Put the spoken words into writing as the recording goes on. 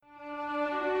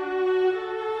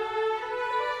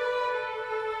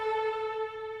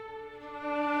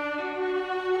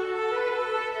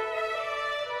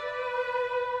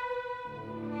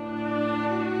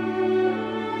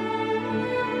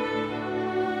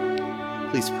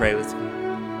Please pray with me.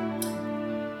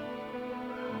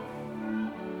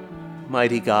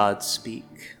 Mighty God,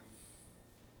 speak.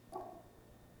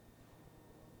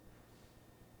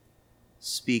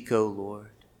 Speak, O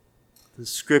Lord. The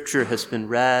scripture has been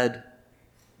read.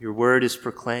 Your word is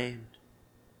proclaimed.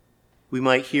 We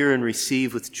might hear and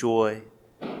receive with joy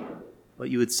what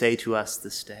you would say to us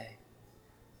this day.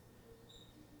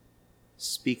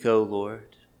 Speak, O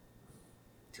Lord,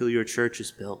 till your church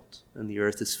is built and the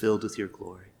earth is filled with your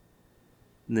glory.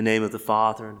 In the name of the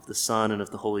Father, and of the Son, and of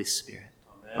the Holy Spirit.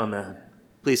 Amen. Amen.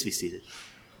 Please be seated.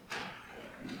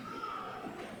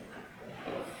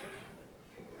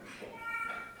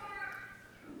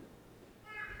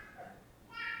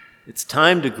 It's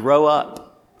time to grow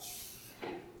up.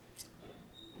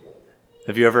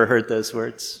 Have you ever heard those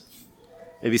words?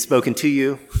 Maybe spoken to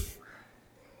you.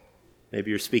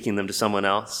 Maybe you're speaking them to someone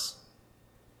else.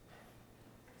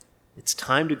 It's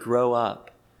time to grow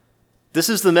up. This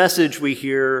is the message we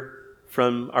hear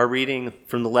from our reading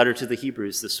from the letter to the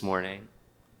Hebrews this morning.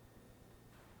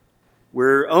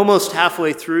 We're almost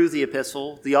halfway through the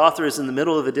epistle. The author is in the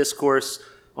middle of a discourse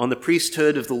on the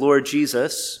priesthood of the Lord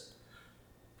Jesus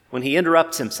when he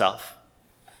interrupts himself.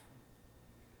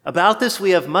 About this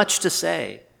we have much to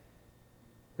say,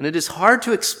 and it is hard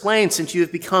to explain since you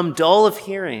have become dull of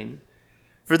hearing.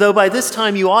 For though by this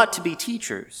time you ought to be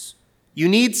teachers, you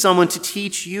need someone to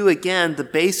teach you again the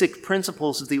basic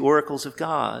principles of the oracles of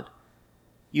God.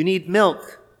 You need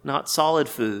milk, not solid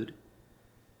food.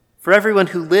 For everyone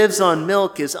who lives on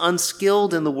milk is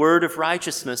unskilled in the word of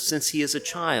righteousness since he is a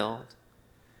child.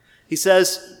 He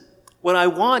says, what I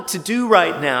want to do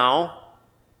right now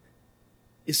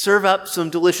is serve up some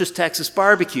delicious Texas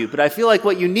barbecue, but I feel like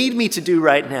what you need me to do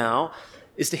right now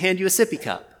is to hand you a sippy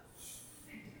cup.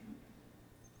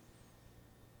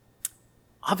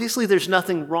 Obviously, there's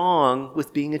nothing wrong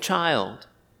with being a child,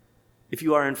 if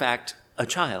you are in fact a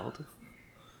child.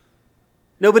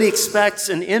 Nobody expects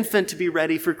an infant to be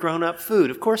ready for grown-up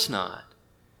food. Of course not.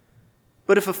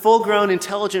 But if a full-grown,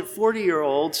 intelligent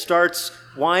 40-year-old starts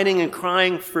whining and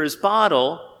crying for his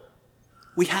bottle,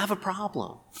 we have a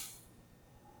problem.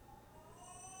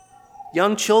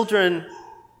 Young children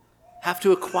have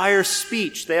to acquire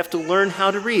speech. They have to learn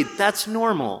how to read. That's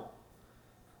normal.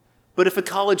 But if a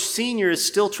college senior is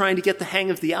still trying to get the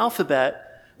hang of the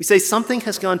alphabet, we say something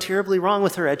has gone terribly wrong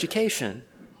with her education.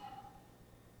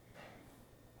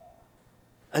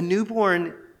 A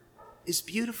newborn is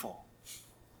beautiful.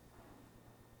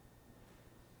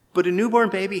 But a newborn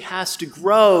baby has to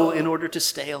grow in order to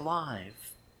stay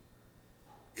alive.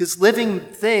 Because living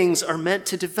things are meant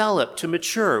to develop, to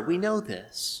mature. We know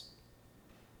this.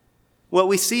 What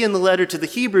we see in the letter to the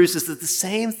Hebrews is that the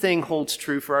same thing holds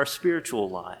true for our spiritual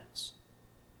lives.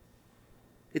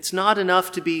 It's not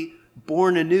enough to be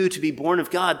born anew, to be born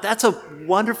of God. That's a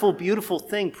wonderful, beautiful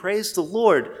thing. Praise the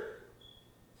Lord.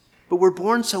 But we're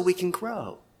born so we can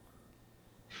grow.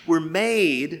 We're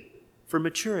made for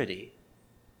maturity.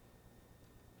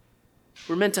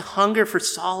 We're meant to hunger for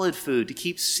solid food, to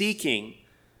keep seeking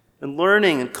and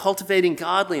learning and cultivating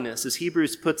godliness, as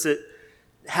Hebrews puts it,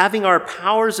 having our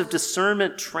powers of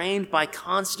discernment trained by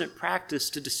constant practice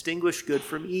to distinguish good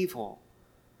from evil.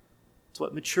 It's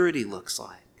what maturity looks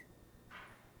like.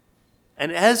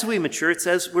 And as we mature, it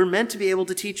says we're meant to be able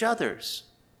to teach others,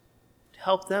 to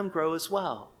help them grow as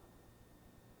well.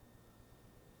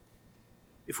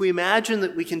 If we imagine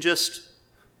that we can just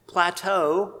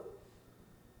plateau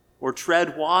or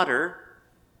tread water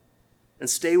and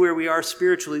stay where we are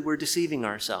spiritually, we're deceiving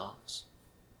ourselves.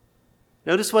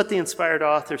 Notice what the inspired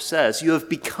author says. You have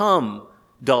become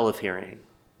dull of hearing.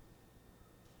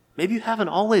 Maybe you haven't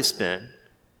always been.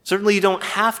 Certainly you don't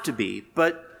have to be,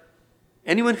 but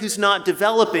anyone who's not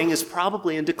developing is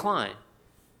probably in decline.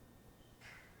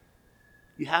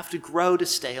 You have to grow to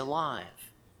stay alive.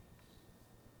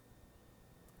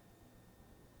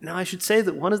 Now, I should say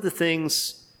that one of the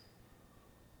things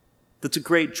that's a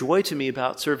great joy to me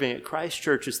about serving at Christ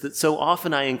Church is that so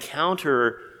often I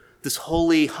encounter this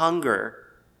holy hunger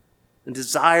and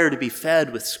desire to be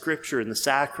fed with Scripture and the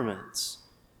sacraments,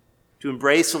 to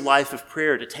embrace a life of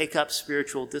prayer, to take up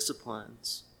spiritual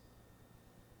disciplines.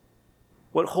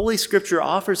 What Holy Scripture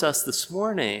offers us this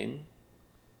morning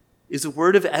is a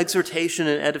word of exhortation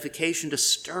and edification to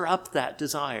stir up that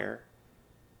desire,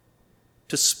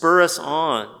 to spur us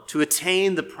on, to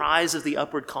attain the prize of the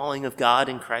upward calling of God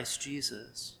in Christ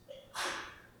Jesus.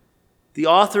 The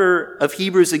author of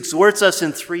Hebrews exhorts us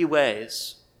in three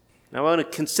ways. Now I want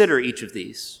to consider each of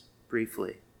these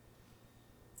briefly.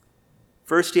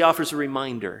 First, he offers a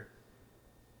reminder.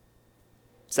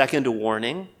 Second, a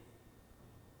warning.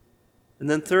 And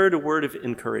then third, a word of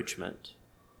encouragement.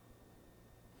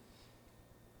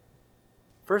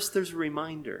 First, there's a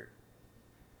reminder.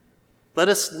 Let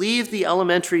us leave the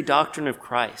elementary doctrine of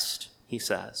Christ, he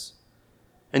says,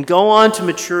 and go on to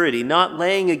maturity, not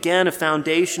laying again a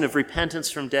foundation of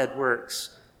repentance from dead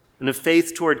works, and of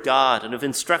faith toward God, and of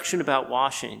instruction about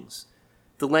washings,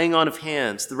 the laying on of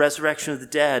hands, the resurrection of the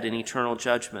dead, and eternal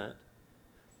judgment.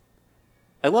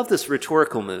 I love this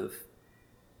rhetorical move,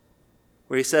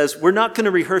 where he says, we're not going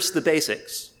to rehearse the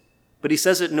basics, but he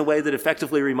says it in a way that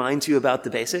effectively reminds you about the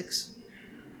basics.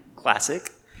 Classic.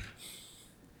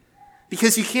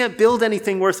 Because you can't build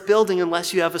anything worth building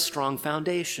unless you have a strong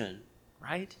foundation,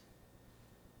 right?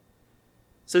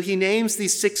 So he names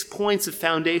these 6 points of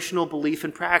foundational belief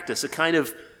and practice, a kind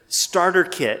of starter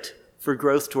kit for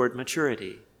growth toward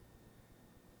maturity.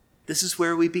 This is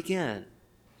where we begin.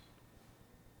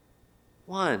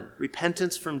 1,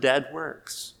 repentance from dead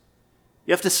works.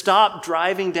 You have to stop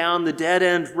driving down the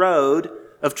dead-end road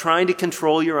of trying to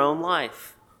control your own life.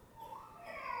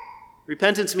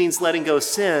 Repentance means letting go of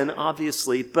sin,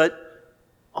 obviously, but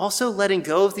also letting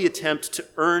go of the attempt to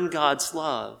earn God's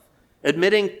love,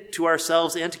 admitting to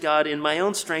ourselves and to God, in my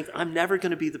own strength, I'm never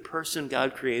going to be the person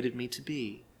God created me to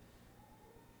be.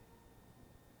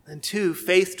 And 2,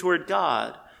 faith toward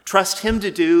God. Trust him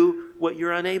to do what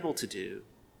you're unable to do.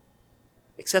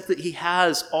 Except that he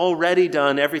has already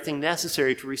done everything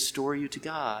necessary to restore you to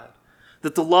God.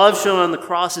 That the love shown on the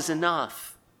cross is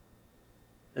enough,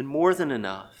 and more than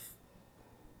enough,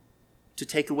 to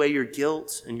take away your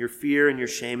guilt and your fear and your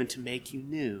shame and to make you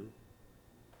new.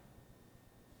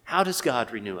 How does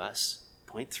God renew us?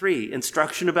 Point 3,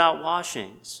 instruction about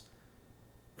washings.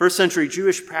 First century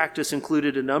Jewish practice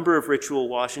included a number of ritual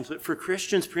washings, but for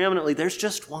Christians preeminently, there's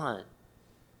just one.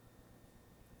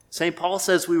 St. Paul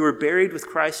says we were buried with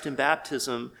Christ in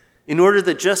baptism in order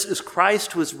that just as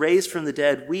Christ was raised from the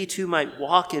dead, we too might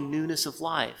walk in newness of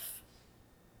life.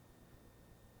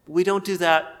 But we don't do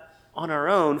that on our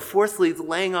own. Fourthly, the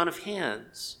laying on of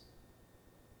hands.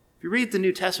 If you read the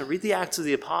New Testament, read the Acts of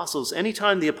the Apostles,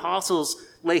 anytime the apostles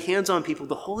lay hands on people,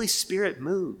 the Holy Spirit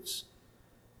moves.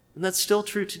 And that's still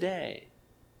true today.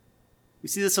 We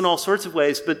see this in all sorts of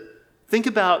ways, but think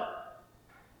about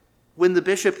when the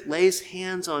bishop lays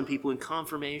hands on people in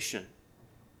confirmation.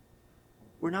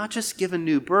 We're not just given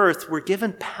new birth, we're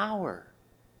given power.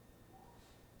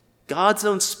 God's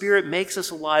own Spirit makes us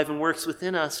alive and works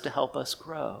within us to help us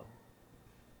grow.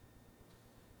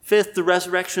 Fifth, the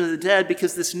resurrection of the dead,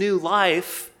 because this new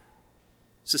life,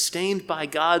 sustained by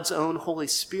God's own Holy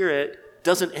Spirit,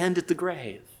 doesn't end at the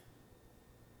grave.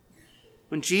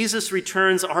 When Jesus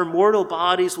returns, our mortal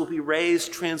bodies will be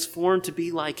raised, transformed to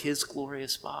be like his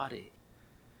glorious body.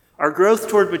 Our growth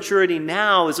toward maturity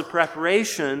now is a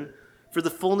preparation for the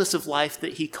fullness of life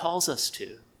that he calls us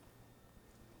to.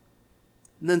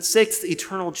 And then sixth,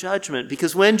 eternal judgment,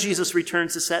 because when Jesus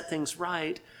returns to set things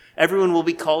right, everyone will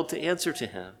be called to answer to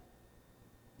him.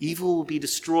 Evil will be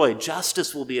destroyed,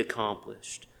 justice will be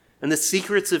accomplished, and the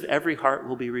secrets of every heart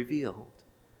will be revealed.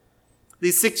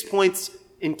 These 6 points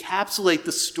encapsulate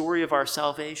the story of our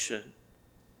salvation,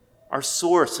 our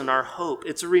source and our hope.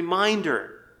 It's a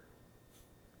reminder.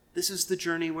 This is the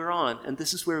journey we're on, and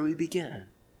this is where we begin.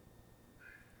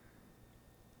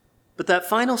 But that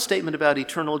final statement about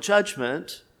eternal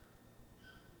judgment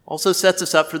also sets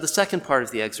us up for the second part of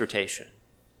the exhortation.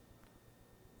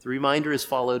 The reminder is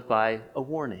followed by a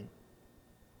warning,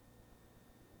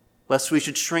 lest we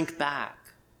should shrink back,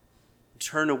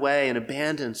 turn away, and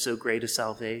abandon so great a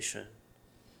salvation.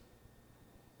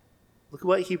 Look at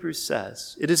what Hebrews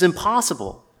says. It is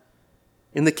impossible,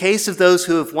 in the case of those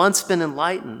who have once been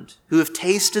enlightened, who have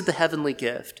tasted the heavenly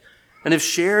gift, and have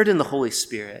shared in the Holy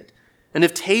Spirit, and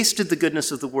have tasted the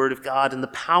goodness of the Word of God and the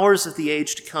powers of the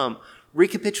age to come,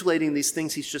 recapitulating these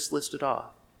things he's just listed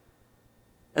off,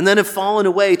 and then have fallen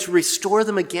away, to restore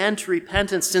them again to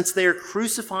repentance, since they are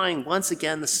crucifying once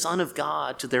again the Son of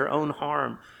God to their own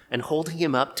harm and holding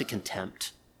him up to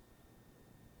contempt.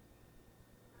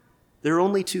 There are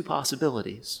only 2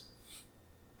 possibilities.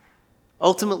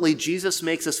 Ultimately, Jesus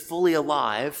makes us fully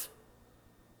alive,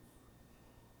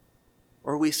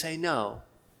 or we say no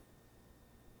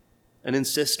and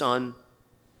insist on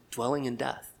dwelling in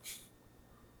death.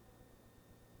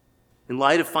 In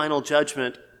light of final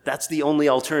judgment, that's the only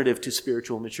alternative to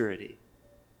spiritual maturity.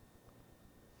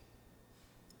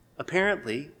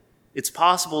 Apparently, it's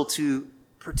possible to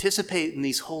participate in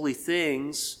these holy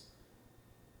things,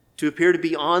 to appear to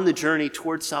be on the journey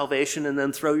towards salvation, and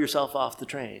then throw yourself off the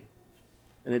train.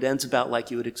 And it ends about like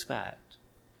you would expect.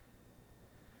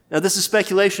 Now, this is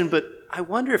speculation, but I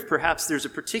wonder if perhaps there's a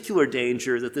particular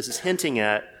danger that this is hinting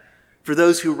at for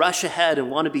those who rush ahead and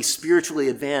want to be spiritually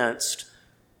advanced,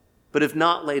 but have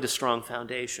not laid a strong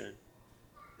foundation.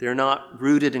 They're not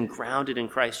rooted and grounded in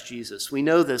Christ Jesus. We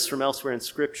know this from elsewhere in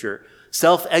Scripture.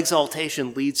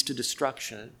 Self-exaltation leads to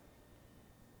destruction.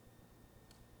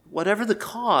 Whatever the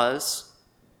cause,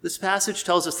 this passage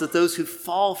tells us that those who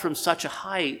fall from such a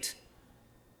height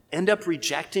end up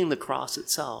rejecting the cross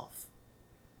itself,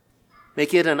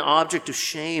 making it an object of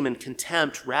shame and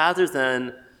contempt rather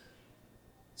than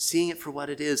seeing it for what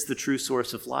it is, the true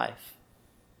source of life.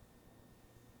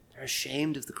 They're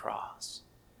ashamed of the cross.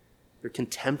 They're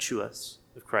contemptuous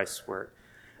of Christ's work.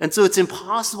 And so it's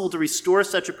impossible to restore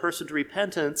such a person to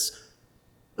repentance,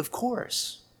 of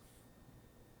course,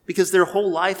 because their whole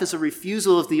life is a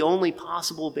refusal of the only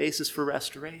possible basis for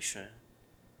restoration.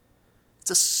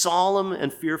 It's a solemn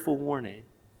and fearful warning.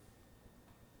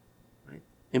 Right?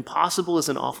 Impossible is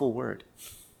an awful word.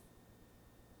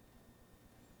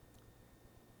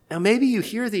 Now, maybe you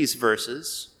hear these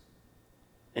verses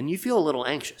and you feel a little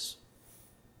anxious.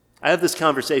 I have this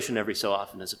conversation every so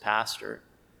often as a pastor.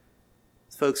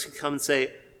 Folks who come and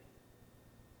say,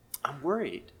 I'm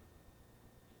worried.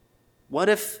 What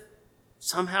if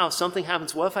somehow something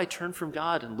happens? What if I turn from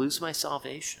God and lose my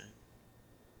salvation?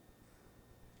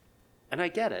 And I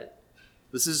get it.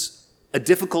 This is a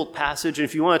difficult passage, and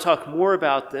if you want to talk more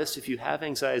about this, if you have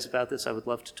anxieties about this, I would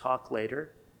love to talk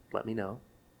later. Let me know.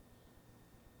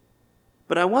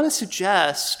 But I want to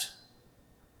suggest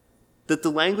that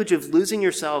the language of losing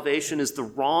your salvation is the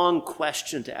wrong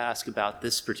question to ask about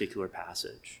this particular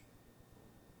passage.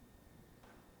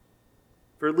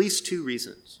 For at least two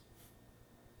reasons.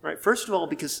 Right? First of all,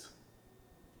 because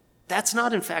that's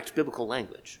not in fact biblical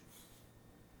language.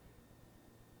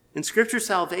 In Scripture,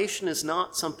 salvation is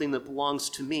not something that belongs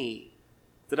to me,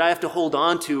 that I have to hold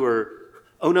on to, or,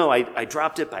 oh no, I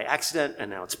dropped it by accident and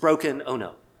now it's broken. Oh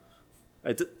no.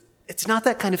 It's not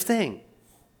that kind of thing.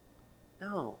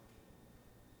 No.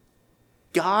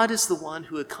 God is the one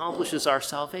who accomplishes our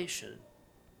salvation.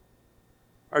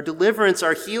 Our deliverance,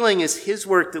 our healing is his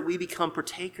work that we become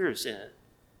partakers in,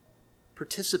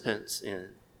 participants in.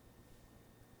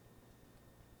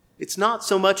 It's not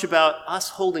so much about us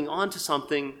holding on to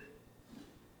something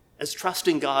as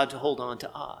trusting God to hold on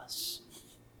to us.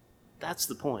 That's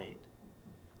the point.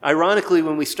 Ironically,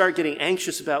 when we start getting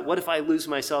anxious about what if I lose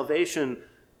my salvation,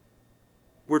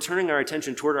 we're turning our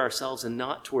attention toward ourselves and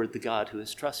not toward the God who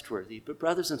is trustworthy. But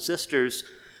brothers and sisters,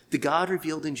 the God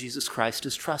revealed in Jesus Christ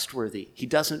is trustworthy. He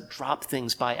doesn't drop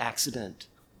things by accident.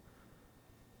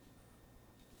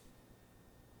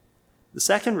 The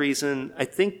second reason I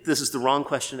think this is the wrong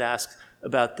question to ask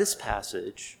about this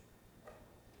passage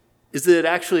is that it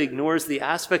actually ignores the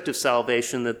aspect of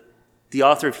salvation that the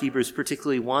author of Hebrews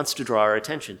particularly wants to draw our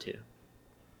attention to.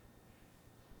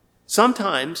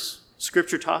 Sometimes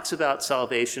Scripture talks about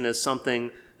salvation as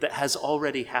something that has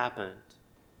already happened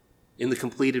in the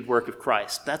completed work of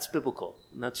Christ. That's biblical,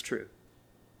 and that's true.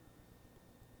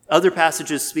 Other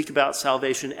passages speak about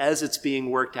salvation as it's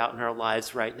being worked out in our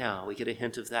lives right now. We get a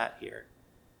hint of that here.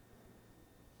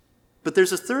 But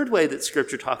there's a third way that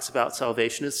Scripture talks about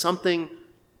salvation as something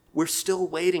we're still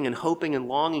waiting and hoping and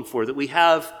longing for, that we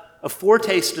have a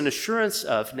foretaste and assurance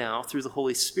of now through the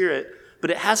Holy Spirit, but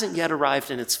it hasn't yet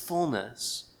arrived in its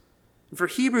fullness. And for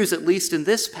Hebrews, at least in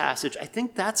this passage, I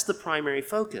think that's the primary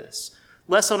focus.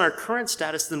 Less on our current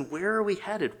status than where are we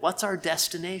headed? What's our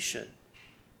destination?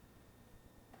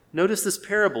 Notice this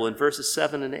parable in verses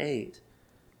 7 and 8.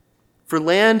 For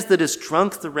land that has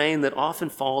drunk the rain that often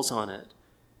falls on it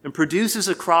and produces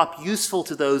a crop useful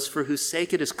to those for whose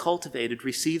sake it is cultivated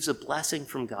receives a blessing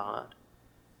from God.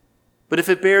 But if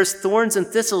it bears thorns and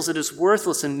thistles, it is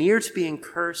worthless and near to being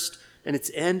cursed, and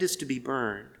its end is to be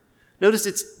burned. Notice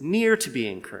it's near to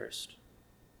being cursed.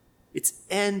 Its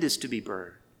end is to be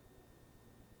burned.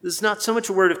 This is not so much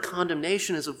a word of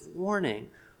condemnation as of warning.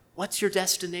 What's your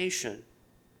destination?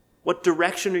 What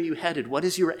direction are you headed? What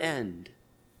is your end?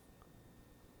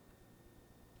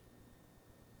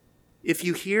 If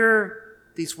you hear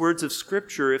these words of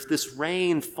Scripture, if this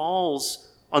rain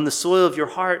falls on the soil of your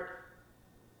heart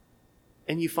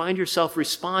and you find yourself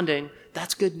responding,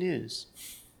 that's good news.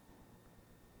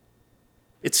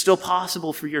 It's still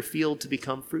possible for your field to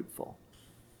become fruitful.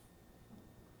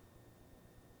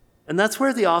 And that's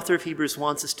where the author of Hebrews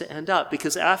wants us to end up,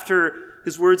 because after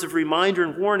his words of reminder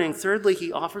and warning, thirdly,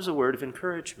 he offers a word of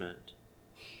encouragement.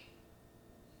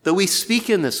 Though we speak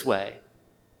in this way,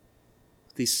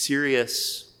 these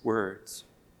serious words,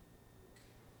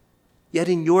 yet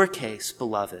in your case,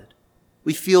 beloved,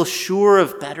 we feel sure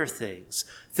of better things,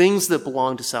 things that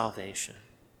belong to salvation.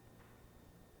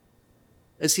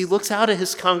 As he looks out at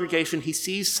his congregation, he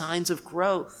sees signs of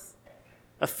growth,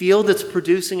 a field that's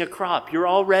producing a crop. You're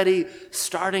already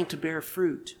starting to bear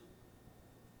fruit.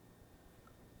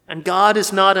 And God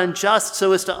is not unjust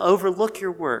so as to overlook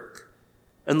your work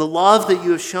and the love that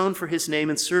you have shown for his name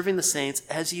in serving the saints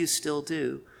as you still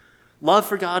do. Love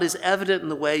for God is evident in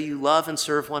the way you love and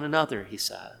serve one another, he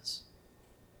says.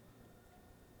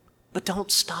 But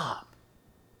don't stop.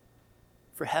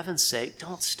 For heaven's sake,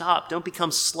 don't stop. Don't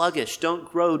become sluggish. Don't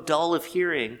grow dull of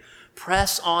hearing.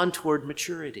 Press on toward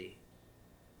maturity,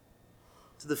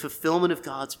 to the fulfillment of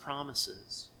God's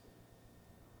promises.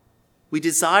 We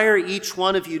desire each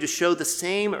one of you to show the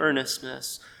same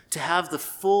earnestness, to have the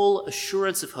full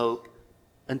assurance of hope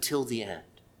until the end.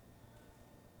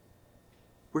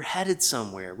 We're headed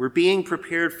somewhere. We're being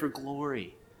prepared for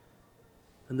glory,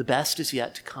 and the best is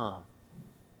yet to come.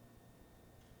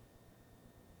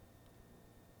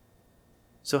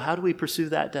 So how do we pursue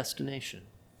that destination?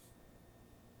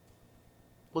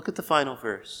 Look at the final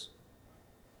verse.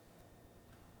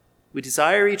 We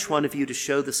desire each one of you to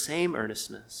show the same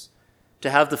earnestness, to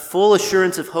have the full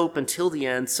assurance of hope until the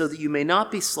end, so that you may not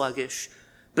be sluggish,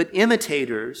 but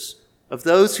imitators of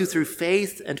those who through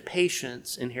faith and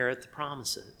patience inherit the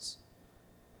promises.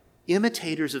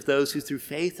 Imitators of those who through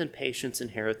faith and patience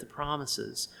inherit the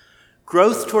promises.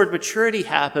 Growth toward maturity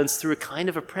happens through a kind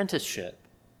of apprenticeship.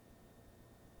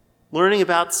 Learning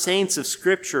about saints of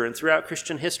Scripture and throughout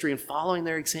Christian history and following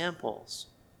their examples.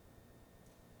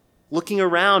 Looking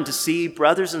around to see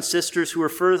brothers and sisters who are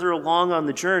further along on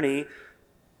the journey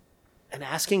and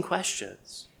asking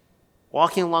questions.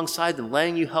 Walking alongside them,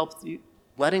 letting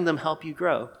them help you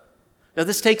grow. Now,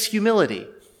 this takes humility.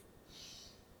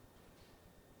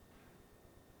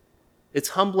 It's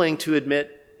humbling to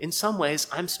admit, in some ways,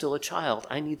 I'm still a child.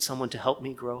 I need someone to help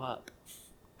me grow up.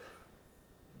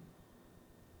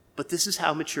 But this is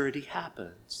how maturity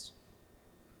happens.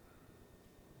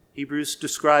 Hebrews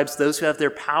describes those who have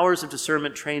their powers of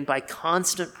discernment trained by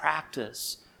constant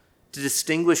practice to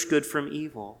distinguish good from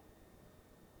evil.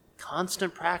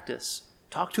 Constant practice.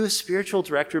 Talk to a spiritual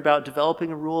director about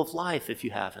developing a rule of life if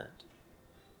you haven't.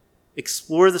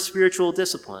 Explore the spiritual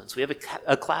disciplines. We have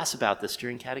a class about this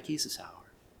during catechesis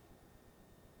hour.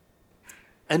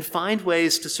 And find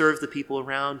ways to serve the people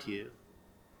around you.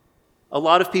 A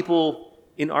lot of people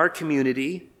in our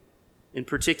community, in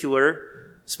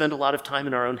particular, spend a lot of time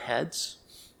in our own heads.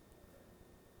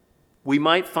 We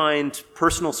might find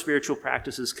personal spiritual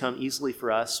practices come easily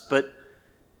for us, but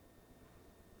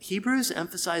Hebrews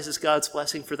emphasizes God's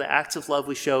blessing for the acts of love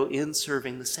we show in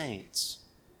serving the saints.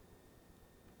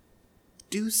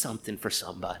 Do something for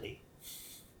somebody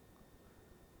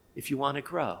if you want to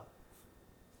grow.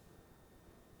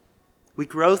 We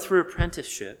grow through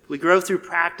apprenticeship. We grow through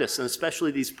practice, and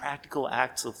especially these practical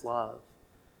acts of love.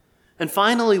 And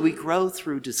finally, we grow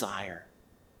through desire.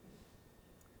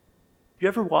 Have you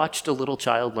ever watched a little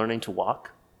child learning to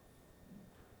walk?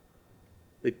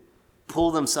 They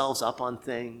pull themselves up on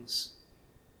things.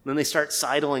 And then they start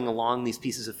sidling along these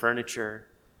pieces of furniture.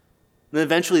 And then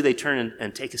eventually they turn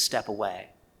and take a step away.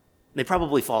 They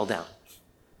probably fall down.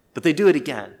 But they do it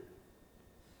again.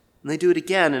 And they do it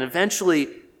again, and eventually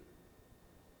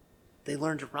they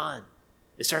learn to run.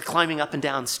 They start climbing up and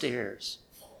down stairs.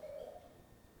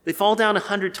 They fall down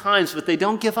 100 times, but they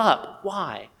don't give up.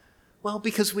 Why? Well,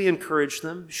 because we encourage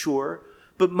them, sure,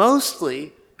 but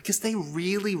mostly because they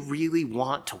really, really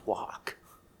want to walk.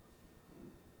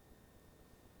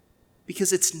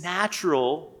 Because it's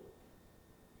natural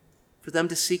for them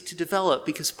to seek to develop,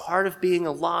 because part of being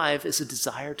alive is a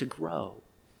desire to grow.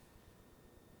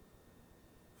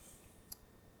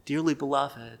 Dearly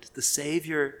beloved, the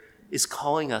Savior is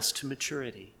calling us to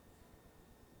maturity,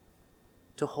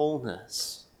 to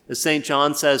wholeness. As St.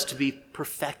 John says, to be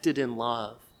perfected in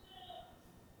love.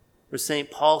 Or St.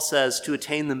 Paul says, to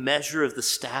attain the measure of the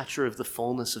stature of the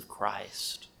fullness of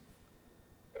Christ.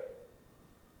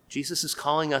 Jesus is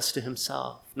calling us to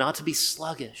himself, not to be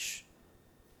sluggish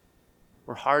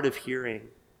or hard of hearing,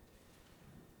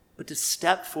 but to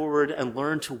step forward and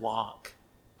learn to walk,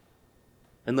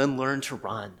 and then learn to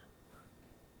run.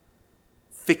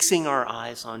 Fixing our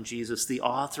eyes on Jesus, the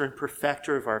author and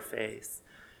perfecter of our faith,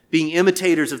 being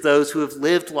imitators of those who have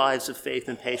lived lives of faith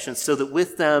and patience, so that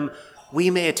with them we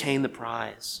may attain the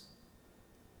prize.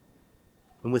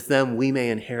 And with them we may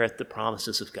inherit the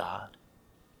promises of God.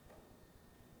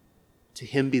 To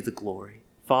him be the glory,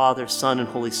 Father, Son, and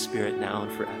Holy Spirit, now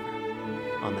and forever.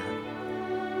 Amen.